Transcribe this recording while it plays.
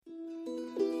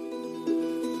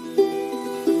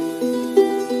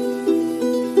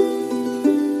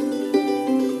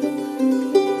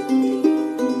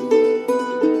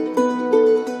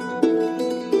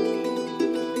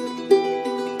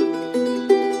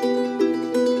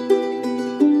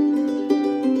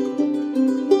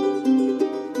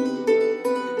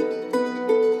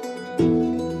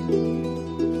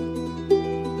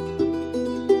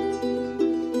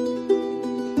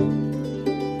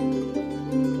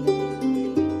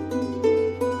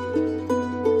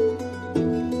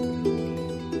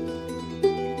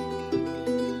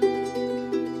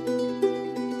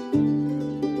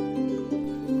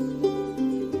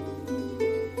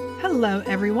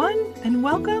everyone, and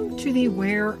welcome to the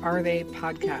Where Are They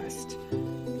podcast.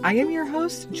 I am your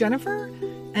host, Jennifer,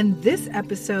 and this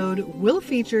episode will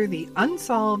feature the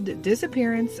unsolved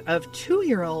disappearance of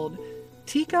 2-year-old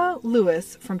Tika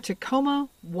Lewis from Tacoma,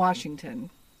 Washington.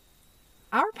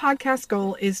 Our podcast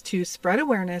goal is to spread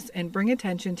awareness and bring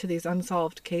attention to these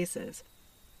unsolved cases.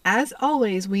 As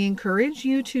always, we encourage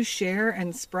you to share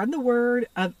and spread the word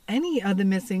of any of the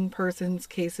missing persons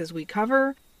cases we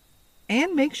cover,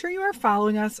 and make sure you are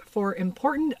following us for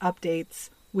important updates,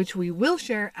 which we will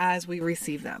share as we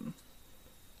receive them.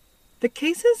 The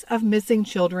cases of missing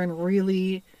children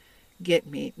really get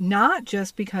me, not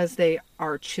just because they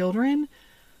are children,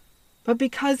 but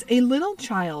because a little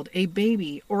child, a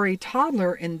baby, or a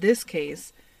toddler in this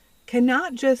case,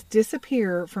 cannot just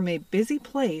disappear from a busy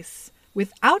place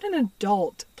without an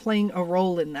adult playing a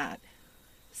role in that.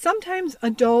 Sometimes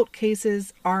adult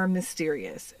cases are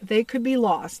mysterious. They could be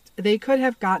lost. They could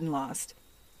have gotten lost.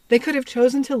 They could have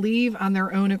chosen to leave on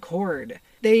their own accord.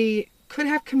 They could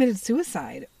have committed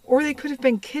suicide, or they could have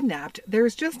been kidnapped.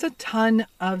 There's just a ton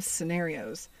of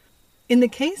scenarios. In the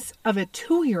case of a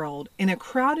 2-year-old in a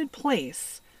crowded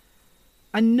place,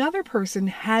 another person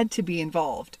had to be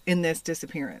involved in this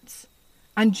disappearance.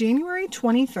 On January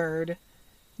 23rd,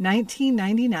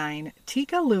 1999,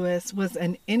 Tika Lewis was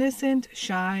an innocent,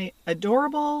 shy,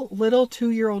 adorable little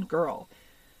 2-year-old girl.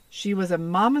 She was a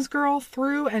mama's girl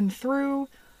through and through.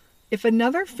 If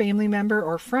another family member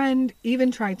or friend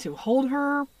even tried to hold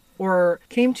her or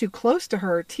came too close to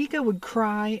her, Tika would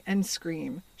cry and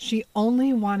scream. She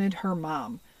only wanted her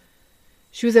mom.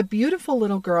 She was a beautiful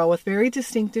little girl with very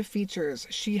distinctive features.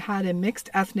 She had a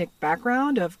mixed ethnic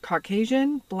background of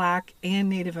Caucasian, Black, and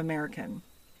Native American.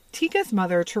 Tika's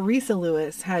mother, Teresa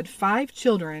Lewis, had 5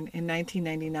 children in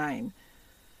 1999.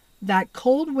 That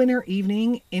cold winter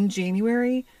evening in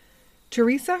January,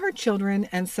 Teresa, her children,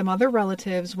 and some other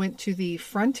relatives went to the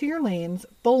Frontier Lanes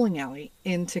bowling alley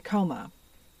in Tacoma.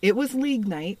 It was league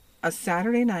night, a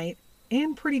Saturday night,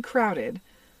 and pretty crowded.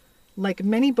 Like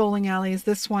many bowling alleys,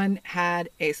 this one had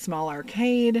a small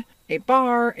arcade, a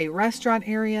bar, a restaurant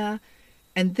area,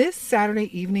 and this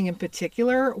Saturday evening in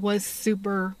particular was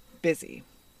super busy.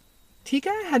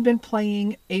 Tika had been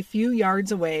playing a few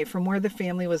yards away from where the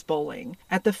family was bowling,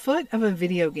 at the foot of a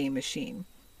video game machine,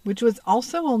 which was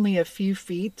also only a few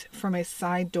feet from a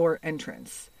side door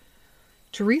entrance.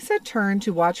 Teresa turned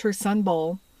to watch her son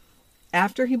bowl.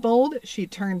 After he bowled, she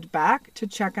turned back to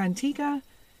check on Tika,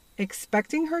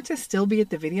 expecting her to still be at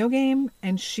the video game,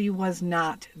 and she was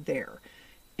not there.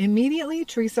 Immediately,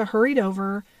 Teresa hurried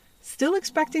over, still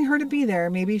expecting her to be there.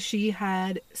 Maybe she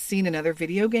had seen another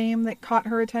video game that caught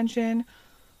her attention,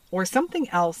 or something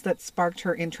else that sparked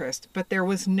her interest, but there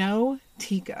was no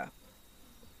Tika.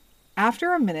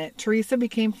 After a minute, Teresa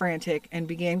became frantic and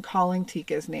began calling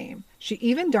Tika's name. She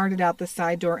even darted out the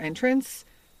side door entrance,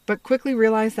 but quickly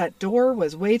realized that door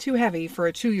was way too heavy for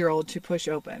a 2-year-old to push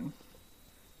open.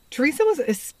 Teresa was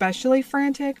especially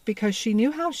frantic because she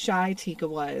knew how shy Tika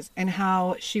was and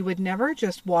how she would never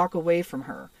just walk away from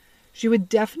her. She would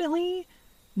definitely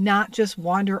not just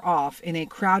wander off in a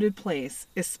crowded place,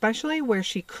 especially where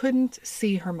she couldn't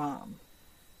see her mom.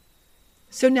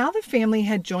 So now the family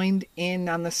had joined in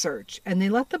on the search, and they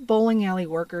let the bowling alley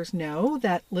workers know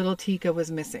that little Tika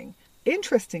was missing.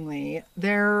 Interestingly,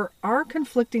 there are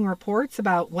conflicting reports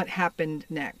about what happened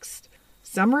next.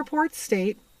 Some reports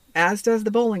state, as does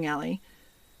the bowling alley,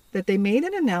 that they made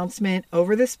an announcement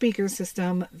over the speaker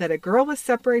system that a girl was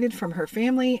separated from her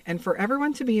family and for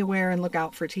everyone to be aware and look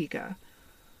out for Tika.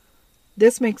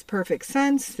 This makes perfect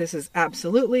sense. This is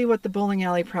absolutely what the bowling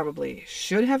alley probably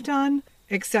should have done,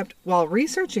 except while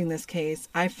researching this case,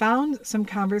 I found some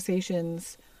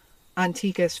conversations on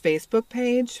Tika's Facebook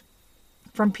page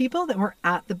from people that were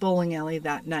at the bowling alley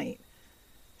that night.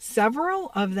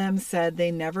 Several of them said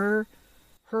they never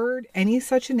heard any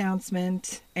such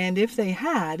announcement, and if they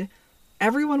had,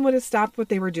 everyone would have stopped what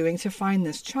they were doing to find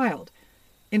this child.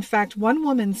 In fact, one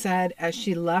woman said as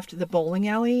she left the bowling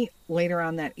alley later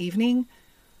on that evening,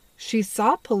 she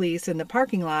saw police in the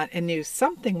parking lot and knew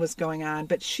something was going on,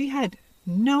 but she had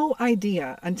no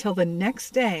idea until the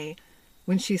next day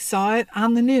when she saw it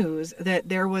on the news that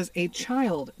there was a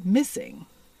child missing.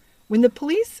 When the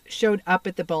police showed up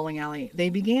at the bowling alley, they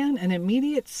began an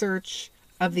immediate search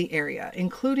of the area,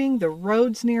 including the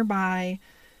roads nearby,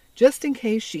 just in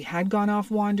case she had gone off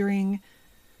wandering.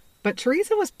 But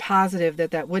Teresa was positive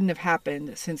that that wouldn't have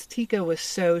happened since Tika was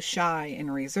so shy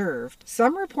and reserved.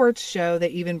 Some reports show they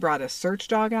even brought a search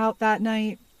dog out that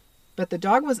night, but the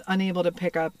dog was unable to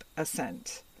pick up a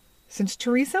scent. Since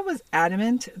Teresa was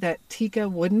adamant that Tika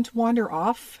wouldn't wander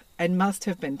off and must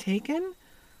have been taken,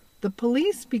 the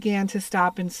police began to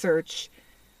stop and search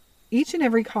each and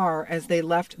every car as they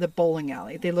left the bowling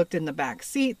alley. They looked in the back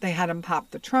seat. They had them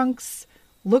pop the trunks,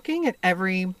 looking at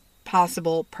every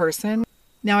possible person.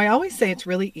 Now, I always say it's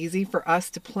really easy for us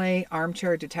to play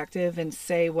armchair detective and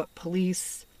say what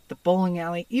police, the bowling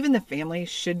alley, even the family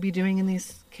should be doing in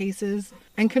these cases.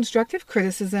 And constructive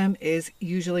criticism is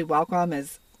usually welcome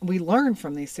as we learn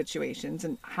from these situations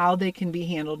and how they can be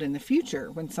handled in the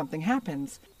future when something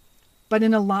happens. But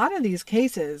in a lot of these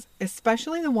cases,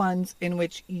 especially the ones in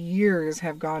which years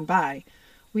have gone by,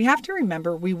 we have to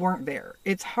remember we weren't there.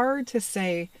 It's hard to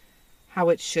say how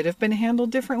it should have been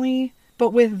handled differently,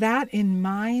 but with that in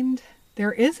mind,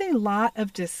 there is a lot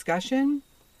of discussion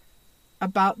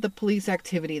about the police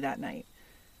activity that night.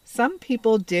 Some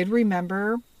people did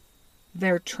remember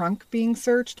their trunk being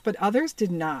searched, but others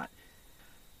did not.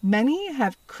 Many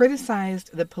have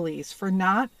criticized the police for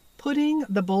not putting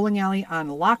the bowling alley on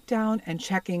lockdown and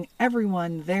checking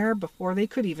everyone there before they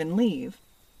could even leave.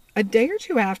 A day or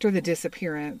two after the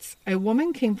disappearance, a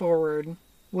woman came forward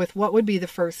with what would be the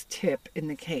first tip in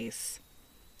the case.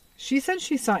 She said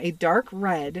she saw a dark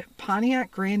red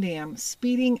Pontiac Grand Am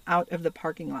speeding out of the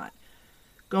parking lot,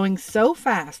 going so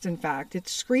fast, in fact, it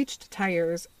screeched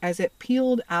tires as it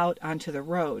peeled out onto the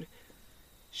road.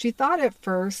 She thought at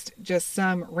first just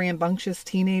some rambunctious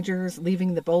teenagers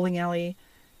leaving the bowling alley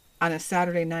on a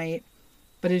Saturday night,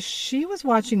 but as she was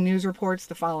watching news reports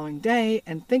the following day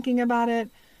and thinking about it,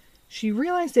 she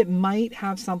realized it might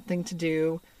have something to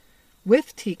do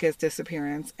with Tika's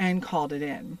disappearance and called it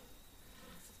in.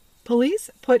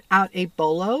 Police put out a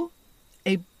bolo,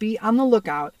 a be on the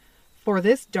lookout for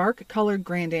this dark-colored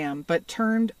Grand Am, but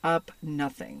turned up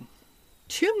nothing.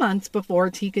 2 months before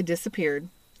Tika disappeared,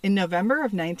 in November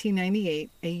of 1998,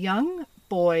 a young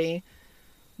boy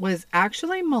was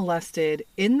actually molested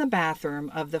in the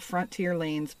bathroom of the Frontier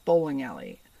Lanes bowling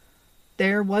alley.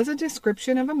 There was a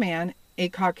description of a man, a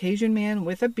Caucasian man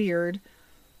with a beard,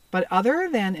 but other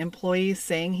than employees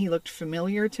saying he looked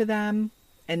familiar to them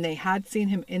and they had seen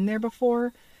him in there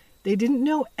before, they didn't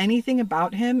know anything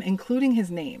about him, including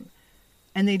his name,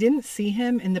 and they didn't see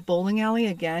him in the bowling alley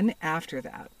again after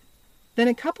that. Then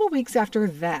a couple weeks after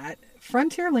that,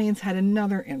 Frontier Lanes had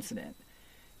another incident.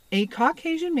 A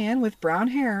Caucasian man with brown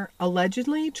hair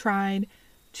allegedly tried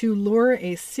to lure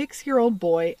a 6-year-old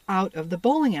boy out of the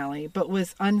bowling alley, but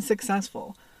was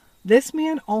unsuccessful. This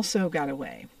man also got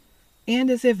away. And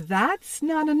as if that's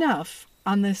not enough,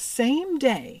 on the same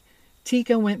day,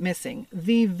 Tika went missing.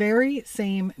 The very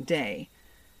same day.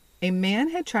 A man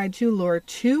had tried to lure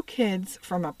 2 kids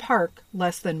from a park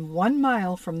less than 1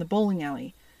 mile from the bowling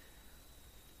alley.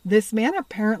 This man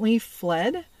apparently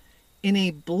fled in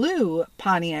a blue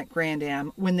Pontiac Grand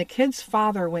Am when the kid's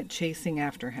father went chasing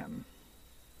after him.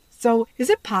 So,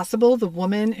 is it possible the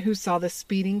woman who saw the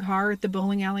speeding car at the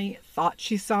bowling alley thought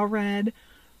she saw red,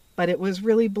 but it was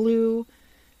really blue?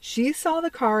 She saw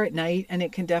the car at night, and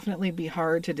it can definitely be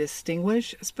hard to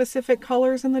distinguish specific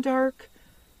colors in the dark.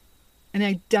 And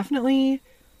I definitely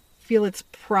feel it's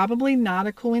probably not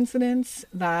a coincidence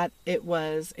that it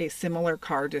was a similar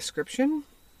car description.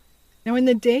 Now, in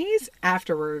the days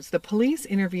afterwards, the police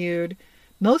interviewed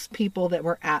most people that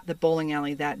were at the bowling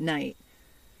alley that night.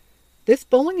 This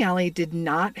bowling alley did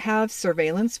not have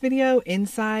surveillance video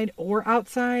inside or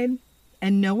outside,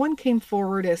 and no one came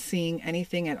forward as seeing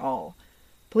anything at all.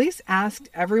 Police asked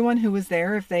everyone who was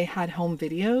there if they had home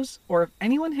videos or if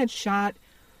anyone had shot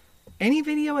any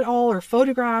video at all or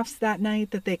photographs that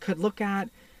night that they could look at.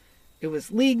 It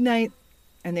was league night,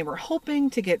 and they were hoping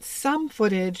to get some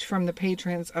footage from the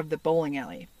patrons of the bowling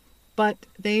alley. But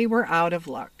they were out of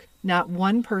luck. Not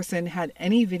one person had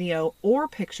any video or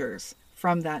pictures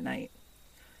from that night.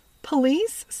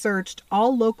 Police searched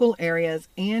all local areas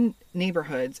and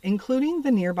neighborhoods, including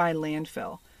the nearby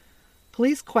landfill.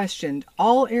 Police questioned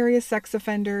all area sex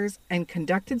offenders and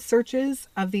conducted searches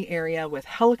of the area with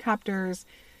helicopters,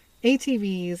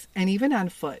 ATVs, and even on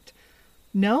foot.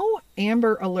 No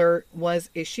Amber Alert was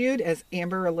issued, as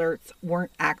Amber Alerts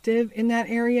weren't active in that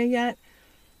area yet.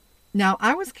 Now,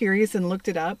 I was curious and looked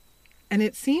it up, and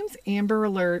it seems Amber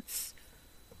Alerts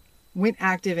went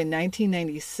active in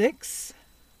 1996,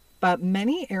 but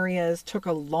many areas took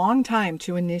a long time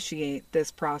to initiate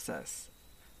this process.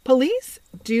 Police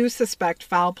do suspect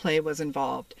foul play was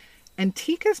involved, and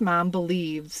Tika's mom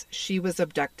believes she was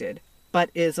abducted, but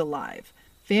is alive.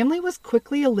 Family was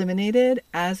quickly eliminated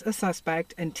as a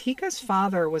suspect, and Tika's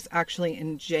father was actually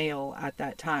in jail at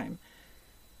that time.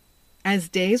 As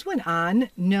days went on,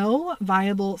 no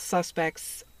viable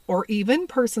suspects or even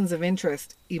persons of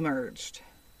interest emerged.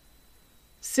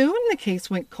 Soon the case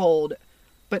went cold,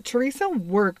 But Teresa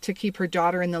worked to keep her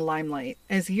daughter in the limelight.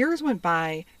 As years went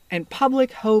by and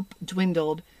public hope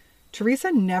dwindled,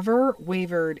 Teresa never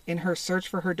wavered in her search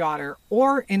for her daughter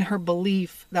or in her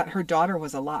belief that her daughter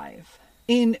was alive.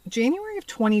 In January of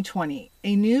 2020,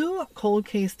 a new cold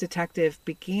case detective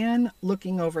began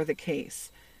looking over the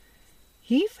case.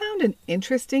 He found an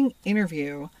interesting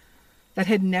interview that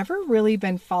had never really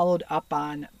been followed up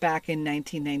on back in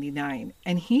 1999,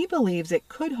 and he believes it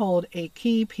could hold a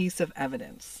key piece of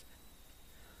evidence.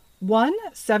 One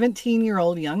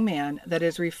 17-year-old young man that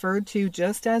is referred to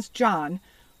just as John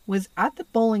was at the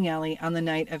bowling alley on the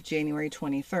night of January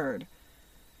 23rd.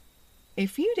 A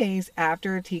few days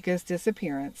after Tika's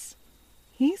disappearance,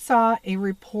 he saw a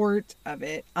report of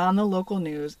it on the local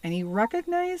news and he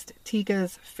recognized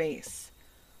Tika's face.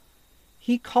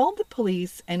 He called the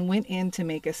police and went in to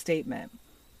make a statement.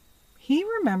 He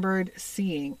remembered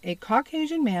seeing a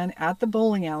Caucasian man at the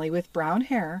bowling alley with brown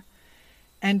hair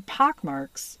and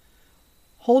pockmarks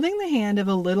holding the hand of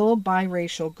a little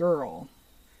biracial girl.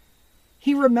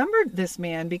 He remembered this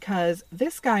man because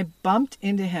this guy bumped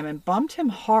into him and bumped him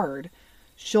hard,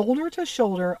 shoulder to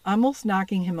shoulder, almost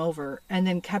knocking him over, and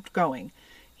then kept going.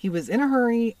 He was in a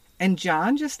hurry, and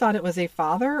John just thought it was a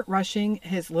father rushing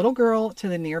his little girl to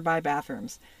the nearby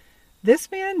bathrooms.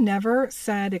 This man never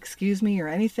said excuse me or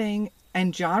anything,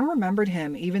 and John remembered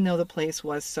him even though the place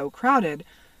was so crowded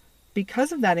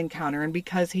because of that encounter and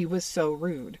because he was so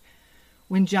rude.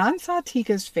 When John saw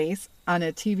Tika's face on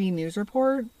a TV news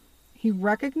report, he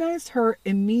recognized her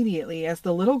immediately as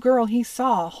the little girl he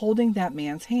saw holding that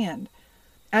man's hand.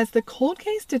 As the cold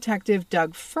case detective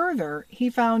dug further, he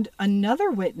found another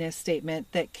witness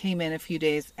statement that came in a few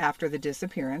days after the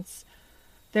disappearance.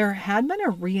 There had been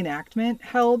a reenactment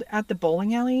held at the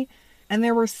bowling alley, and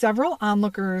there were several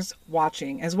onlookers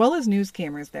watching, as well as news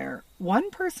cameras there. One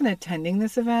person attending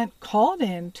this event called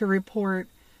in to report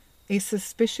a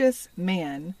suspicious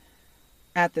man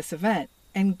at this event.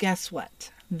 And guess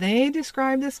what? They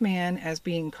described this man as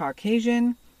being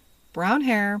Caucasian, brown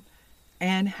hair,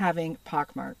 and having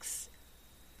pockmarks.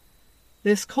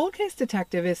 This cold case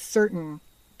detective is certain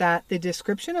that the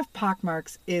description of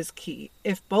pockmarks is key.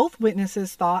 If both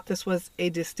witnesses thought this was a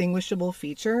distinguishable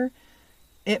feature,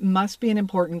 it must be an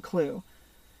important clue.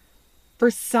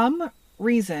 For some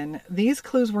reason, these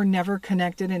clues were never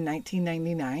connected in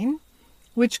 1999,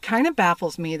 which kind of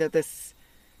baffles me that this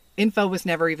info was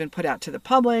never even put out to the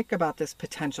public about this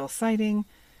potential sighting.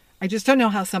 I just don't know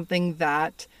how something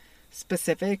that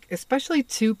specific, especially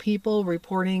two people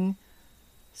reporting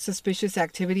suspicious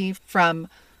activity from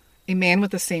a man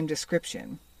with the same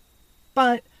description.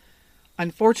 But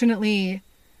unfortunately,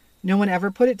 no one ever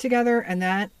put it together, and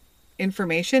that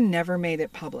information never made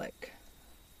it public.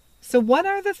 So what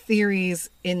are the theories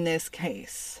in this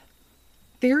case?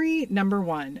 Theory number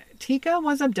 1, Tika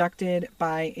was abducted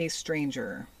by a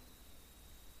stranger.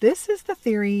 This is the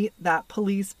theory that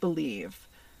police believe.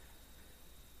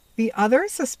 The other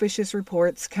suspicious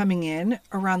reports coming in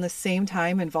around the same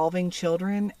time involving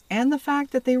children and the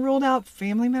fact that they ruled out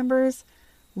family members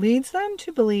leads them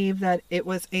to believe that it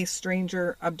was a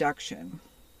stranger abduction.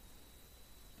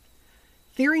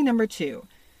 Theory number 2,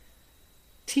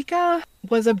 Tika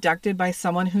was abducted by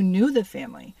someone who knew the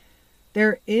family.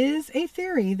 There is a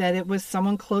theory that it was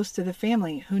someone close to the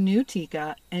family who knew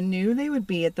Tika and knew they would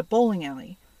be at the bowling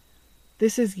alley.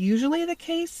 This is usually the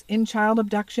case in child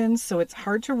abductions, so it's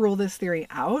hard to rule this theory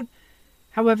out.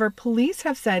 However, police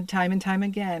have said time and time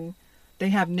again they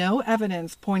have no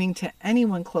evidence pointing to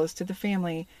anyone close to the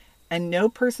family and no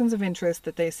persons of interest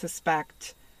that they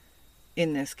suspect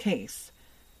in this case.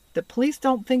 The police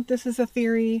don't think this is a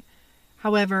theory.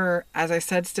 However, as I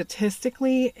said,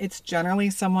 statistically, it's generally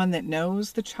someone that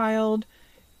knows the child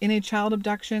in a child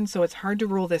abduction, so it's hard to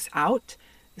rule this out,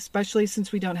 especially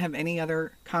since we don't have any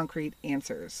other concrete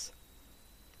answers.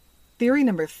 Theory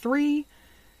number 3,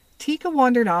 Tika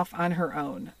wandered off on her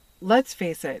own. Let's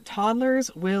face it,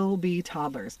 toddlers will be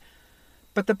toddlers.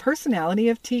 But the personality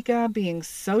of Tika being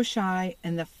so shy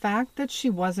and the fact that she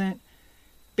wasn't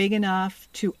big enough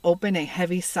to open a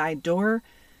heavy side door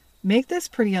make this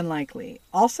pretty unlikely.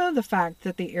 Also, the fact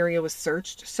that the area was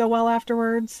searched so well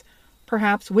afterwards,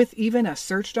 perhaps with even a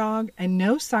search dog, and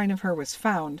no sign of her was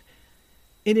found.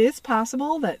 It is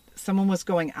possible that someone was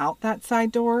going out that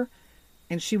side door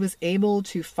and she was able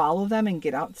to follow them and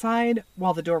get outside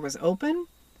while the door was open.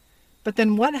 But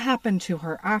then what happened to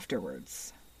her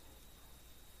afterwards?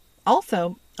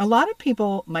 Also, a lot of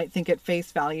people might think at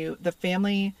face value the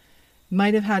family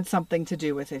might have had something to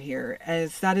do with it here,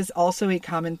 as that is also a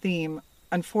common theme,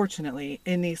 unfortunately,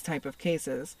 in these type of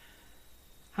cases.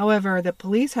 However, the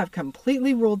police have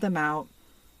completely ruled them out,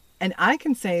 And I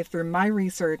can say through my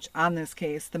research on this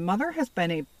case, the mother has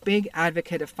been a big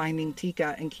advocate of finding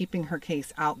Tika and keeping her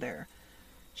case out there.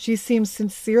 She seems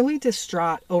sincerely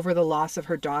distraught over the loss of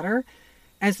her daughter,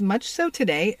 as much so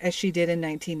today as she did in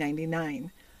 1999.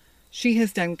 She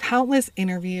has done countless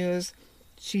interviews.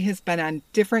 She has been on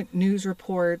different news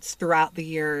reports throughout the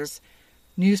years,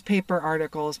 newspaper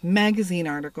articles, magazine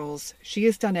articles. She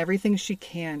has done everything she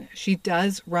can. She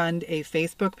does run a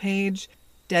Facebook page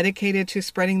dedicated to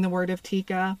spreading the word of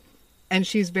Tika, and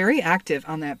she's very active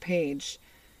on that page,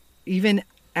 even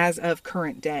as of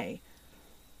current day.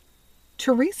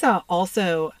 Teresa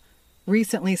also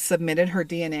recently submitted her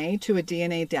DNA to a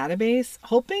DNA database,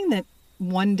 hoping that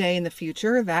one day in the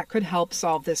future that could help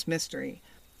solve this mystery.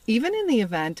 Even in the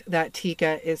event that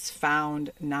Tika is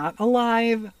found not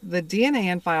alive, the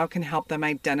DNA on file can help them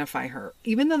identify her.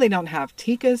 Even though they don't have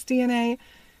Tika's DNA,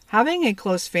 having a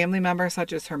close family member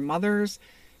such as her mother's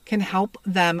can help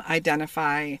them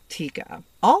identify Tika.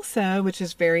 Also, which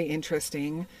is very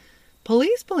interesting,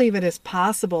 police believe it is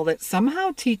possible that somehow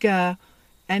Tika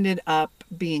ended up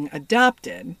being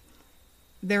adopted.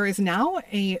 There is now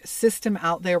a system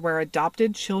out there where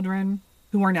adopted children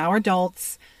who are now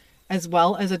adults, as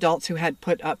well as adults who had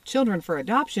put up children for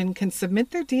adoption, can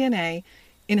submit their DNA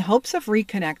in hopes of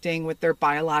reconnecting with their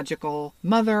biological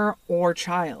mother or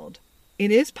child.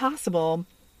 It is possible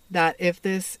that if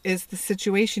this is the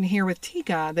situation here with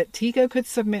Tika, that Tika could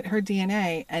submit her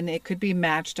DNA and it could be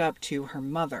matched up to her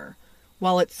mother.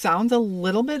 While it sounds a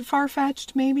little bit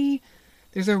far-fetched, maybe,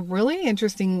 there's a really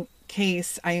interesting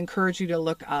case I encourage you to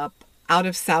look up out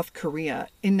of South Korea.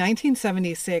 In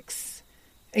 1976,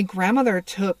 a grandmother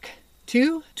took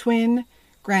 2 twin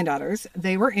granddaughters,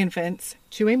 they were infants,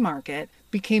 to a market,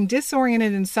 became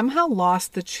disoriented and somehow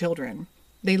lost the children.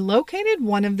 They located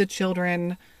one of the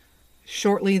children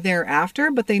shortly thereafter,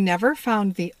 but they never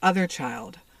found the other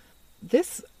child.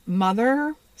 This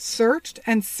mother searched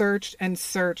and searched and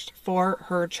searched for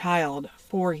her child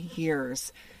for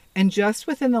years. And just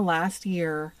within the last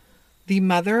year, the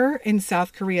mother in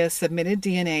South Korea submitted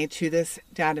DNA to this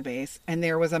database, and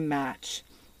there was a match.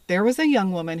 There was a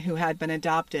young woman who had been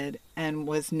adopted and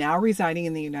was now residing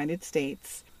in the United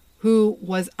States who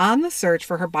was on the search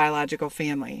for her biological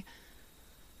family.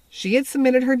 She had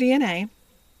submitted her DNA,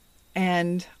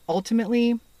 and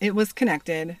ultimately it was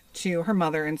connected to her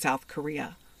mother in South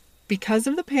Korea. Because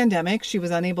of the pandemic, she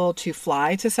was unable to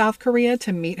fly to South Korea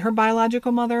to meet her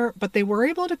biological mother, but they were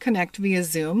able to connect via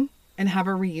Zoom and have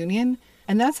a reunion.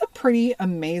 And that's a pretty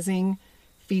amazing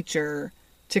feature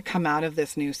to come out of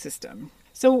this new system.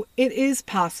 So it is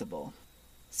possible.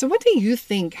 So what do you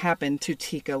think happened to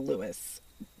Tika Lewis?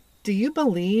 Do you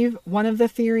believe one of the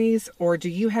theories, or do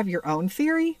you have your own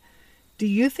theory? Do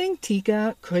you think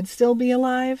Tika could still be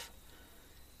alive?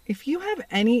 If you have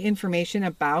any information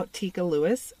about Tika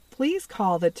Lewis, please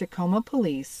call the Tacoma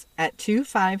Police at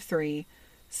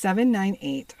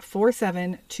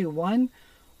 253-798-4721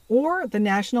 or the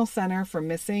National Center for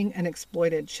Missing and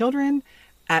Exploited Children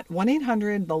at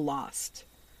 1-800-THE-LOST.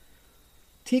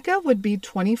 Tika would be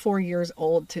 24 years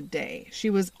old today. She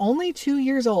was only 2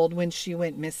 years old when she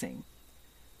went missing.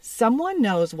 Someone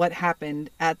knows what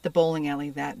happened at the bowling alley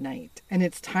that night, and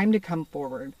it's time to come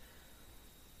forward.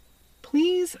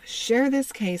 Please share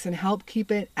this case and help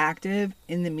keep it active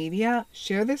in the media.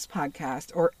 Share this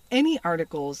podcast or any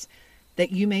articles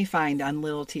that you may find on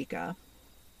Little Tika.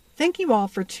 Thank you all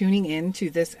for tuning in to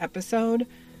this episode.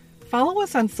 Follow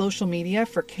us on social media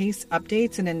for case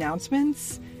updates and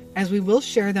announcements, as we will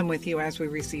share them with you as we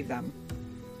receive them.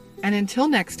 And until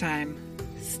next time,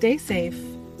 stay safe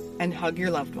and hug your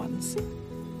loved ones.